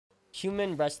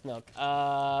Human breast milk.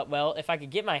 Well, if I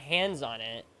could get my hands on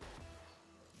it,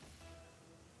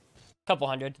 couple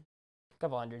hundred,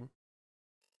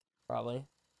 probably.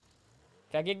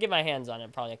 If I could get my hands on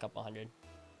it, probably a couple hundred.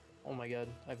 Oh my god,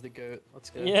 I have the goat.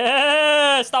 Let's go.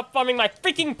 Yeah! Stop farming my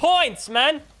freaking points,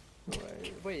 man!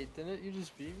 Wait, didn't you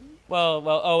just beat me? Well,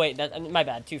 oh wait, my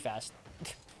bad. Too fast.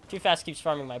 Too fast keeps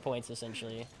farming my points,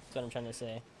 essentially. That's what I'm trying to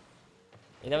say.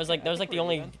 Yeah, that was like the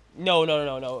only. Even.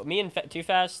 No. Me and Too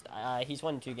Fast. He's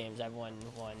won 2 games. I've won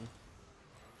 1.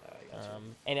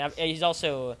 And he's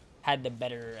also had the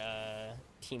better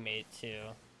teammate too.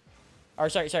 Or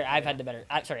sorry, I've had the better.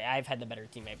 I've had the better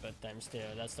teammate both times too.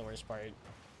 That's the worst part.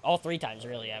 All 3 times,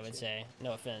 really. I would say.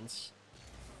 No offense.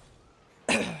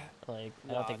 Like,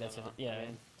 I don't think that's yeah.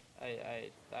 I mean,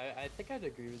 I think I'd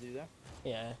agree with you there.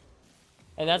 Yeah,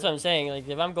 and that's what I'm saying. Like,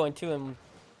 if I'm going 2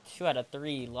 out of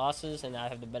 3 losses and I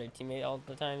have the better teammate all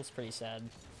the time, it's pretty sad.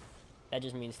 That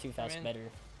just means Too Fast better. You're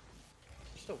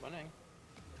still winning.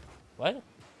 What?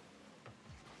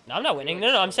 No, I'm not winning.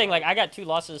 No, I'm saying like I got 2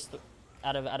 losses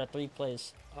out of 3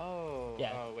 plays. Oh.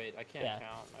 Yeah. Oh wait, I can't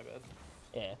count. My bad.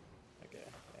 Yeah. Okay.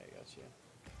 Yeah, I got you.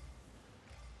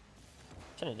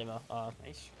 Turn the demo.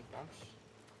 Nice. Good bumps.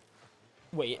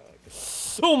 Wait.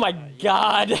 Oh my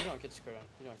god. You don't get scored on.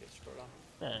 You don't get scored on.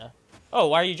 No. Oh,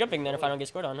 why are you jumping then if I don't get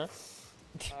scored on, huh?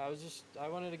 I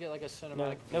wanted to get like a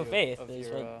cinematic no view faith of is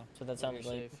your, what that sounds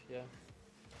like. Save. Yeah.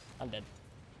 I'm dead.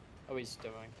 Oh, he's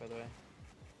doing, by the way.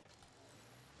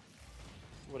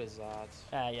 What is that?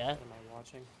 Yeah. What am I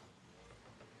watching?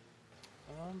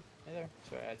 Hey there.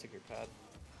 Sorry, I took your pad.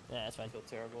 Yeah, that's fine. I feel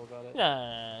terrible about it.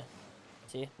 Nah.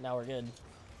 See, now we're good.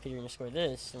 Peter gonna score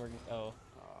this, and we're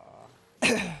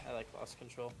I like lost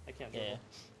control. I can't dribble. Yeah.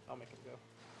 I'll make him go.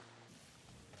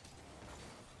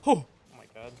 Oh my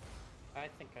god. I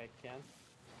think I can.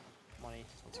 Money.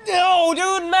 No,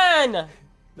 dude, man.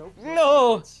 Nope.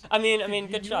 No. I mean,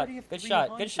 good you shot. already have Good shot.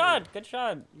 300. Good shot. Good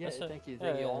shot. Yeah, thank you.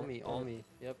 All me. All me.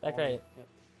 Yep. Back all right. Me.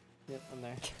 Yep, I'm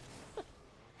there.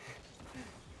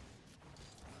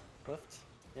 Lift.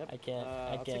 Yep. I can't. I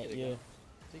I'll can't. take it You. again.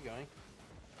 Is he going?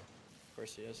 Of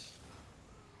course he is.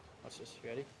 Watch this. You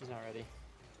ready? He's not ready.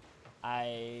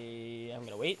 I'm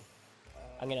gonna wait.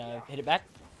 I'm gonna hit it back.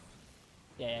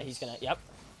 Yeah, he's gonna. Yep.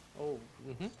 Oh.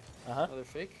 Another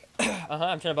fake.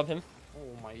 I'm trying to bump him.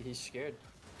 Oh my, he's scared.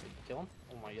 Did you kill him?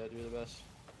 Oh my god, you're the best.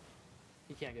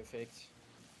 He can't get faked.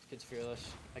 This kid's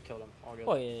fearless. I killed him. All good.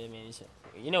 Well, yeah, I mean,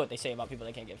 you know what they say about people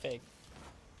that can't get faked.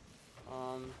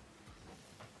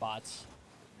 Bots.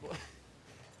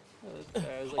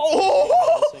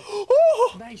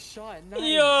 Oh! Nice shot. Nice.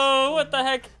 Yo, what the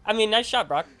heck? I mean, nice shot,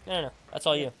 Brock. No. That's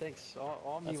all you. Thanks.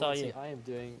 All me. That's all you. I am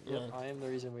doing. Yep, I am the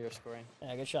reason we are scoring.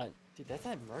 Yeah, good shot. Dude, that's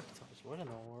that Merc touch. What in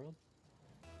the world?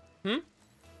 That's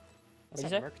What'd you that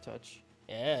say? Merc touch.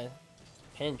 Yeah.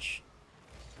 Pinch.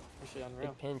 Actually unreal.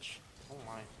 Big pinch. Oh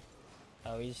my.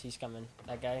 Oh, he's coming.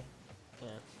 That guy.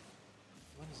 Yeah.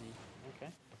 What is he?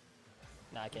 Okay.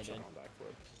 Nah, I can't do it.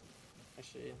 Backward.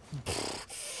 Actually.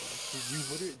 You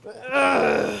literally.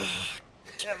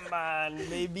 Come on,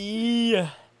 baby.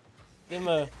 Give him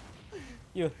a.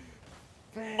 You.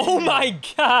 Oh my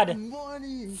god!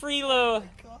 Money! Freelo!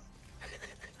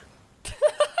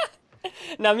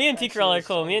 Now, me and T-Crawler are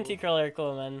cool. Me and T-Crawler are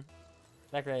cool, man.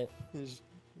 Back right. You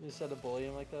just had to bully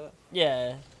him like that?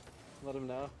 Yeah. Let him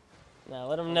know? No,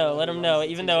 let him know. Let him know.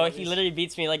 Even though he literally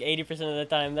beats me like 80% of the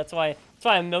time. That's why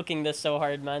I'm milking this so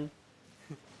hard, man.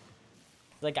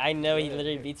 Like, I know he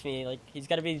literally beats me. Like, he's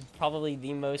got to be probably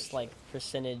the most, like,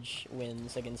 percentage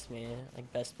wins against me.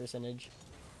 Like, best percentage.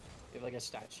 You have, like, a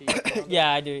stat sheet?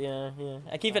 Yeah, I do, yeah.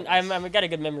 I keep it. I've got a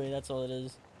good memory, that's all it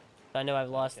is. I know I've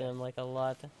lost him, like, a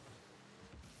lot.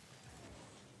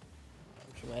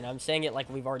 And I'm saying it like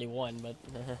we've already won, but...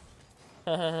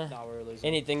 No, we're losing.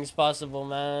 Anything's possible,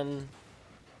 man.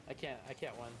 I can't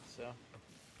win, so...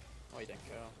 Oh, he didn't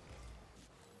go.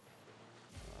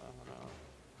 No.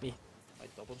 Me. I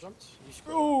double jumped? You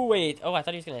screwed Oh, wait. Oh, I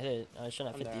thought he was gonna hit it. I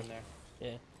shouldn't have 50. I'm there.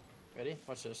 Yeah. Ready?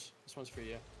 Watch this. This one's for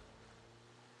you.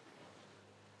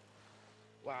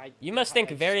 Wow, you must think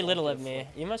very little of me.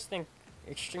 You must think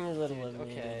extremely little of me.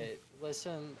 Okay,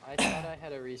 listen, I thought I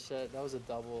had a reset. That was a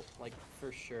double, like,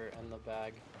 for sure, in the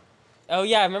bag. Oh,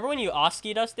 yeah. Remember when you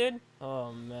Oski'd us, dude?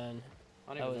 Oh, man.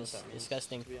 That was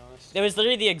disgusting. To be honest. It was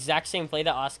literally the exact same play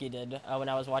that Oski did when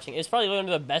I was watching. It was probably one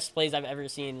of the best plays I've ever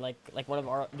seen. Like one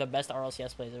of the best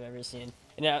RLCS plays I've ever seen.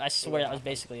 And I swear that was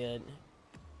basically it.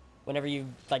 Whenever you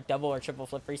like double or triple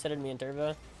flip resetted me in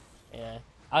Turbo. Yeah.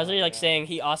 I was literally like saying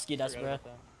he Oski'd us, bro.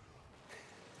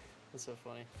 That's so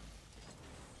funny.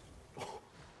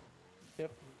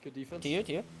 Yep, good defense. To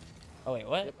you? Oh wait,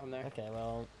 what? Yep, I'm there. Okay,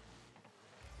 well.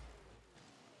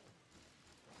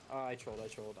 Oh, I trolled.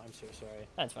 I'm so sorry.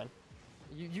 That's fine.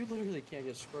 You literally can't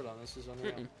get scored on this. Is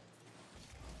unreal.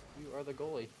 You are the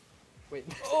goalie. Wait.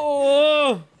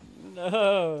 Oh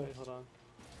no! Wait, hold on.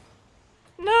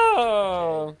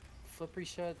 No! Okay. Flip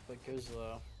reset, but goes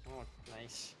low. Oh,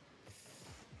 nice.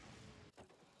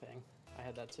 Dang, I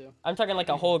had that too. I'm talking like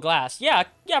a whole glass. Yeah,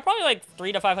 probably like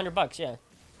 $300 to $500. Yeah,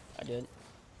 I did.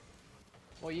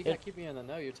 Well, you gotta keep me in the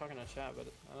know. You're talking to chat, but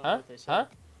I don't know Huh? what they said. Huh?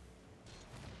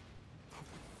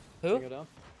 Can you Who? go down?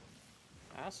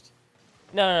 Asked?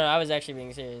 No, I was actually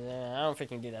being serious. I don't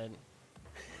freaking do that.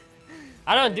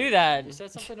 I don't do that. You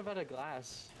said something about a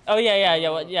glass. Oh yeah.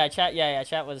 Well, yeah, chat. Yeah.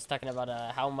 Chat was talking about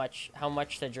how much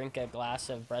to drink a glass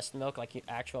of breast milk, like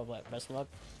actual breast milk.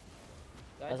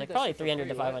 I was like probably 300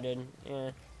 to 500.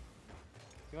 Yeah.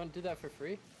 You want to do that for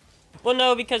free? Well,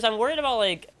 no, because I'm worried about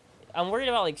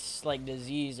like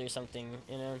disease or something.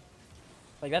 You know,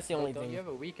 like that's the only Don't thing. you have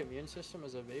a weak immune system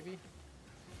as a baby?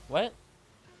 What?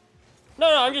 No,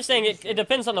 I'm just saying it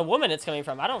depends on the woman it's coming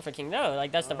from. I don't freaking know.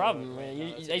 Like that's the problem. Right.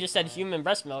 No, They just said human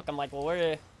breast milk. I'm like,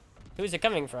 well, who's it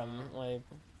coming from? Like.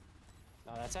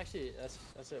 No, that's actually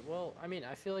that's it. Well, I mean,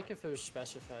 I feel like if it was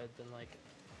specified, then like,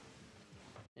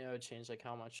 you know, it would change like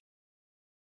how much.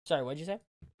 Sorry, what'd you say?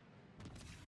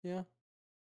 Yeah.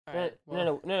 All right.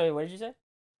 No. What did you say?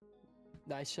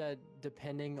 I said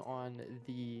depending on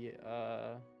the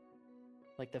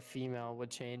like the female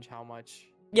would change how much.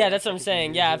 Yeah, that's what I'm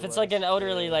saying. Yeah, if it's like an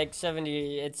elderly like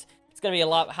 70, it's gonna be a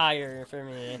lot higher for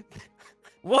me.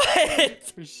 What?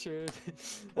 For sure.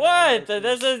 What?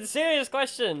 That's a serious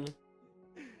question.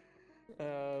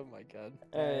 Oh my god.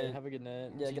 Alright. Have a good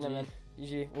night. Yeah, GG. good night, man.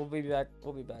 GG.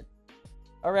 We'll be back.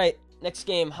 All right, next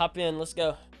game. Hop in. Let's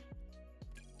go.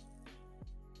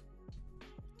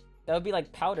 That would be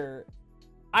like powder.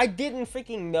 I didn't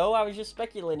freaking know. I was just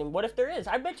speculating. What if there is?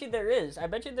 I bet you there is. I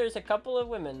bet you there's a couple of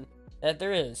women that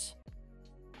there is.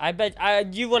 I bet.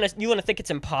 You wanna think it's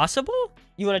impossible?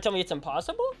 You wanna tell me it's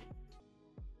impossible?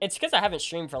 It's because I haven't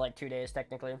streamed for like 2 days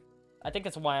technically. I think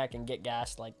that's why I can get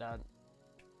gassed like that.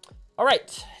 All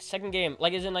right, second game.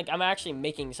 Like, as in, like, I'm actually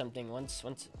making something. Once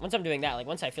I'm doing that, like,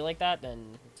 once I feel like that,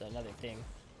 then it's another thing.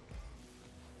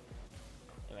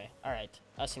 Anyway, all right.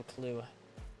 Us and Clue.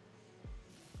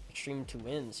 Extreme 2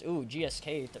 wins. Ooh,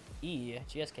 GSK to E.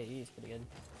 GSK E is pretty good.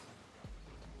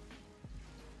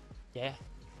 Yeah.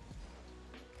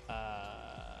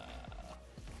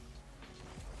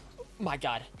 My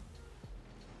God.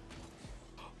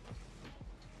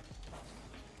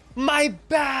 My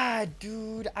bad,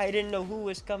 dude. I didn't know who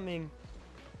was coming.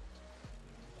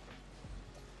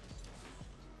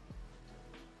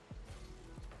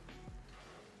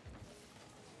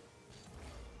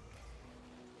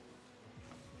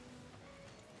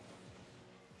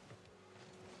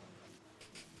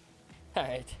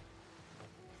 Alright.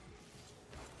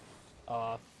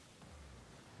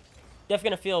 Def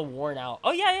gonna feel worn out.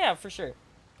 Oh, yeah, for sure.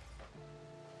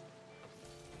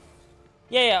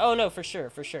 Yeah, oh no, for sure.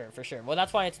 Well,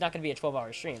 that's why it's not gonna be a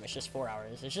 12-hour stream. It's just 4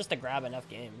 hours. It's just to grab enough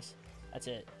games. That's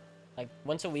it. Like,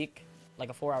 once a week, like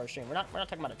a 4-hour stream. We're not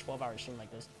talking about a 12-hour stream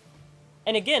like this.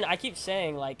 And again, I keep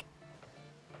saying, like,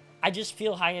 I just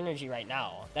feel high energy right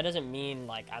now. That doesn't mean,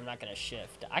 like, I'm not gonna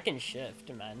shift. I can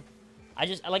shift, man. I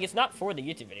just, like, it's not for the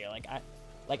YouTube video. Like,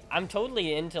 I'm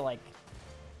totally into, like,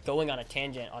 going on a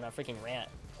tangent on a freaking rant.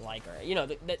 Like, or, you know,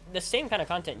 the same kind of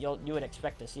content you would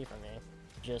expect to see from me.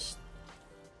 Just...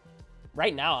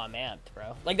 right now, I'm amped,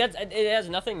 bro. Like, it has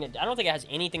nothing to... I don't think it has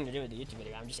anything to do with the YouTube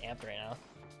video. I'm just amped right now.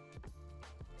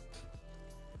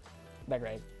 Back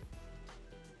right.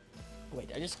 Wait,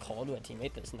 I just called to a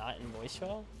teammate that's not in voice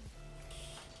call?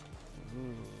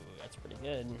 Ooh, that's pretty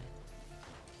good.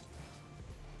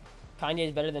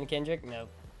 Kanye's better than Kendrick?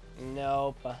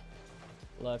 Nope.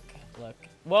 Look.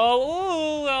 Whoa,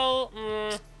 ooh, well,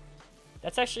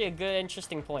 that's actually a good,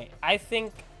 interesting point. I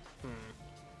think...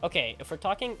 Okay, if we're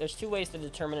talking, there's 2 ways to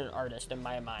determine an artist in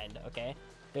my mind, okay?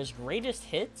 There's greatest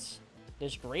hits,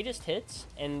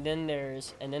 and then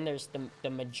there's the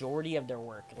majority of their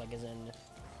work, like as in,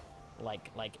 like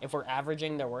if we're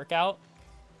averaging their workout,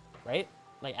 right?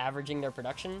 Like averaging their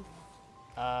production.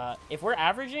 If we're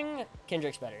averaging,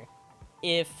 Kendrick's better.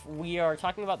 If we are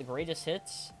talking about the greatest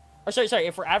hits, or sorry,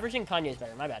 if we're averaging, Kanye's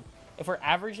better, my bad. If we're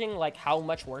averaging like how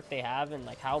much work they have and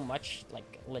like how much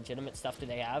like legitimate stuff do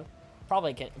they have,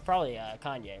 probably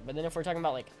Kanye. But then if we're talking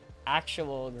about like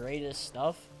actual greatest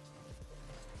stuff,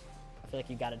 I feel like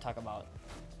you got to talk about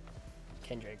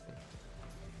Kendrick.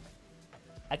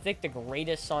 I think the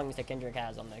greatest songs that Kendrick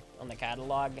has on the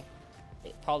catalog,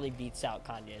 it probably beats out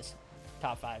Kanye's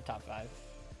top 5.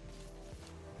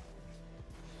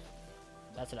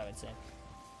 That's what I would say.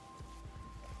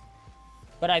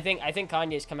 But I think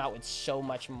Kanye's come out with so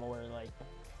much more, like...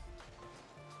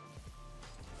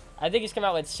 I think he's come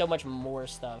out with so much more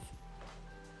stuff.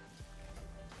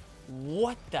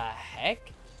 What the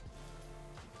heck?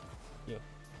 Yo.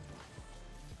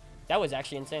 That was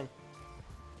actually insane.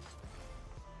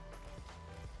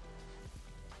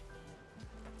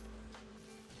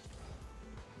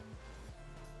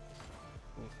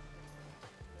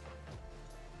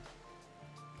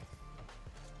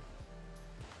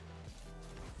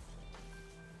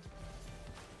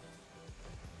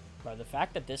 Bro, the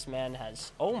fact that this man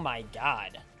has... Oh my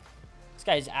god. This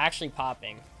guy is actually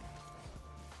popping.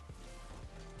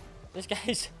 This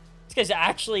guy's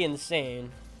actually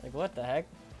insane. Like, what the heck?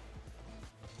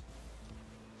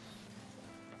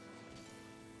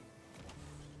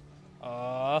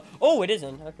 Oh, it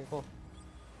isn't. Okay, cool.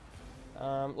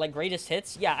 Like greatest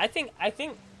hits? Yeah, I think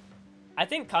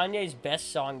Kanye's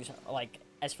best songs, like,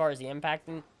 as far as the impact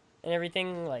and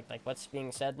everything, like what's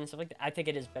being said and stuff like that, I think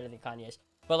it is better than Kanye's.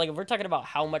 But like if we're talking about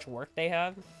how much work they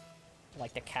have,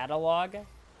 like the catalog,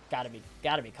 gotta be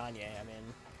Kanye. I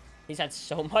mean, he's had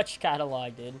so much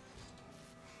catalog, dude.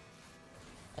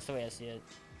 That's the way I see it.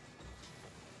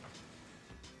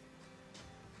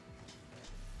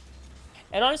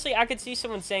 And honestly, I could see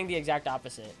someone saying the exact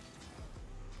opposite.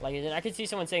 Like, I could see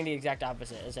someone saying the exact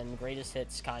opposite, as in greatest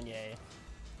hits Kanye,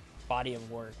 body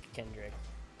of work Kendrick.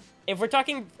 If we're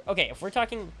talking, okay, if we're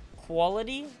talking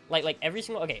quality, like every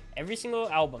single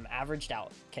album averaged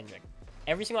out Kendrick.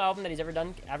 Every single album that he's ever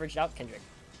done averaged out Kendrick.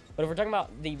 But if we're talking about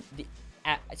the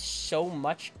so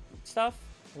much stuff,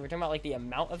 if we're talking about like the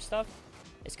amount of stuff,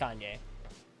 it's Kanye.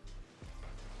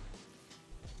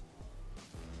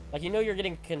 Like, you know you're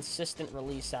getting consistent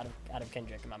release out of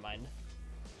Kendrick in my mind.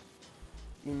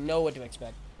 You know what to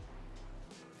expect.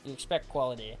 You expect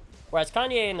quality. Whereas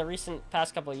Kanye in the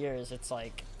past couple of years, it's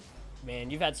like,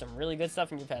 man, you've had some really good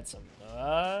stuff and you've had some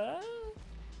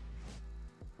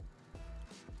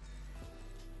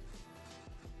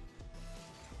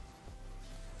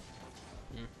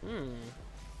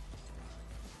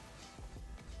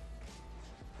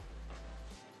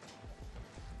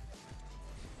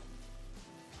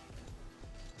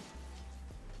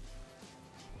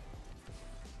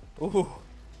Ooh.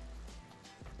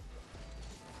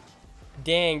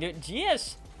 Dang, dude.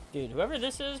 GS. Dude, whoever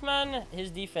this is, man, his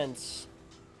defense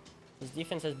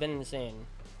has been insane.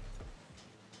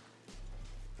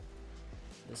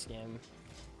 This game.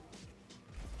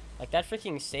 Like, that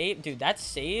freaking save. Dude, that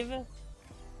save.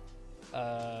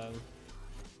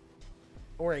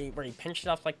 Where he pinched it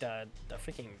off, like, the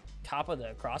freaking top of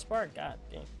the crossbar. God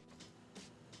damn.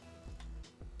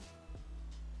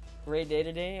 Great day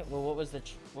today. Well, what was the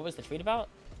tweet about?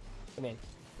 I mean,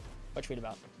 what tweet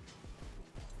about?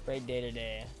 Great day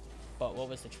today. But what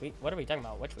was the tweet? What are we talking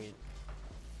about? What tweet?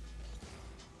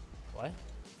 What?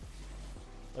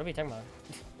 What are we talking about?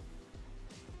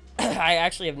 I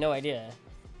actually have no idea.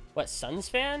 What, Suns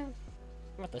fan?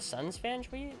 What, the Suns fan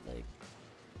tweet? Like,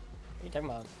 what are you talking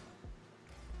about?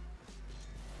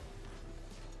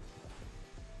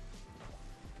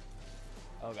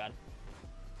 Oh god.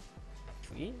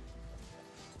 Tweet?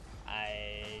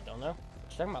 I don't know.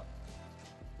 What you talking about?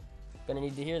 Gonna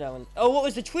need to hear that one. Oh, what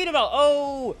was the tweet about?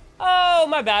 Oh,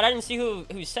 my bad. I didn't see who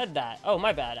said that. Oh,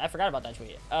 my bad. I forgot about that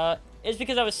tweet. It's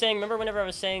because I was saying, remember whenever I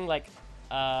was saying, like,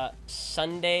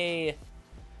 Sunday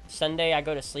I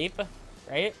go to sleep,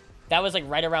 right? That was, like,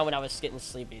 right around when I was getting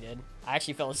sleepy, dude. I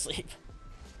actually fell asleep.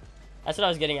 That's what I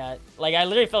was getting at. Like, I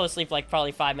literally fell asleep, like,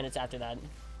 probably 5 minutes after that.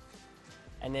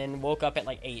 And then woke up at,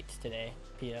 like, 8 today,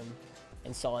 p.m.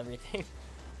 and saw everything.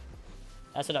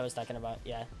 That's what I was talking about,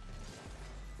 yeah.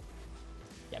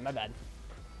 Yeah, my bad.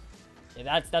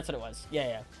 Yeah, that's what it was. Yeah.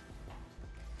 Yeah,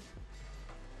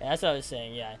 that's what I was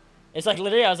saying, yeah. It's like,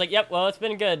 literally, I was like, yep, well, it's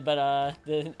been good, but,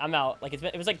 I'm out. Like,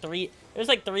 it was like 3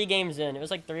 games in. It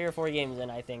was like 3 or 4 games in,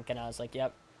 I think, and I was like,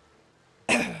 yep.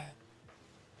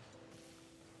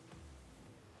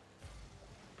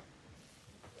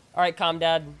 Alright, Comm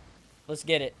Dad. Let's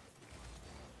get it.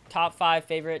 Top 5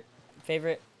 favorite,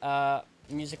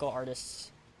 musical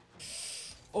artists.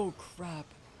 Oh, crap.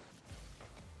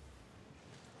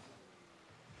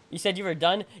 You said you were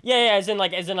done? Yeah, as in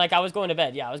like I was going to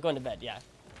bed. Yeah, I was going to bed. Yeah,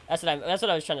 that's what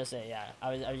I was trying to say. Yeah,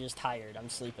 I was just tired. I'm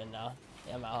sleeping now.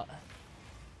 Yeah, I'm out.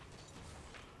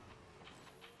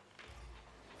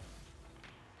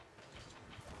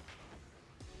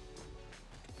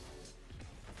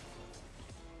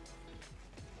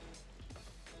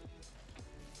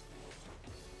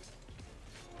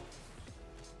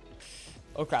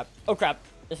 Oh crap! Oh crap!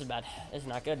 This is bad. This is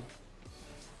not good.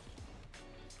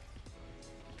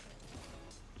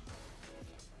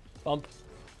 Bump.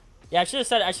 Yeah, I should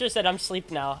have said I'm asleep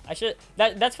now.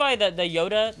 That's why the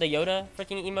Yoda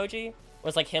freaking emoji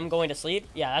was like him going to sleep.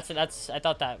 Yeah, I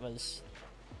thought that was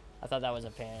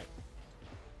apparent.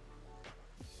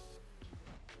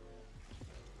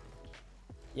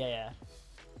 Yeah.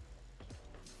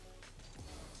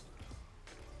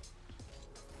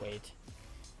 Wait.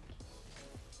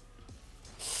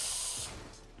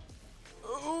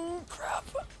 Oh crap.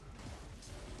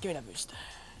 Give me that boost.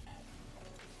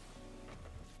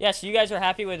 Yeah, so you guys are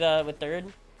happy with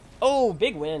third? Oh,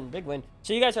 big win.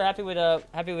 So you guys are happy with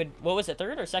what was it,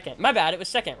 third or second? My bad, it was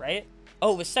second, right?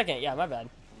 Oh, it was second. Yeah, my bad.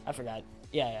 I forgot.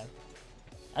 Yeah.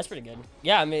 That's pretty good.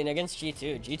 Yeah, I mean against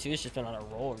G2. G2's just been on a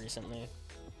roll recently.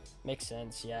 Makes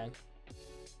sense, yeah.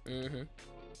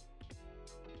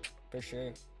 For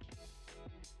sure.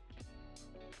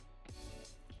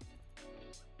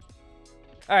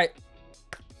 Alright.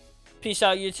 Peace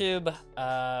out, YouTube.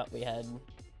 We had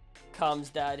Comm's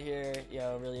dad here.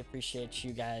 Yo, really appreciate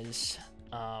you guys.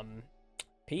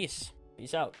 Peace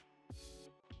out.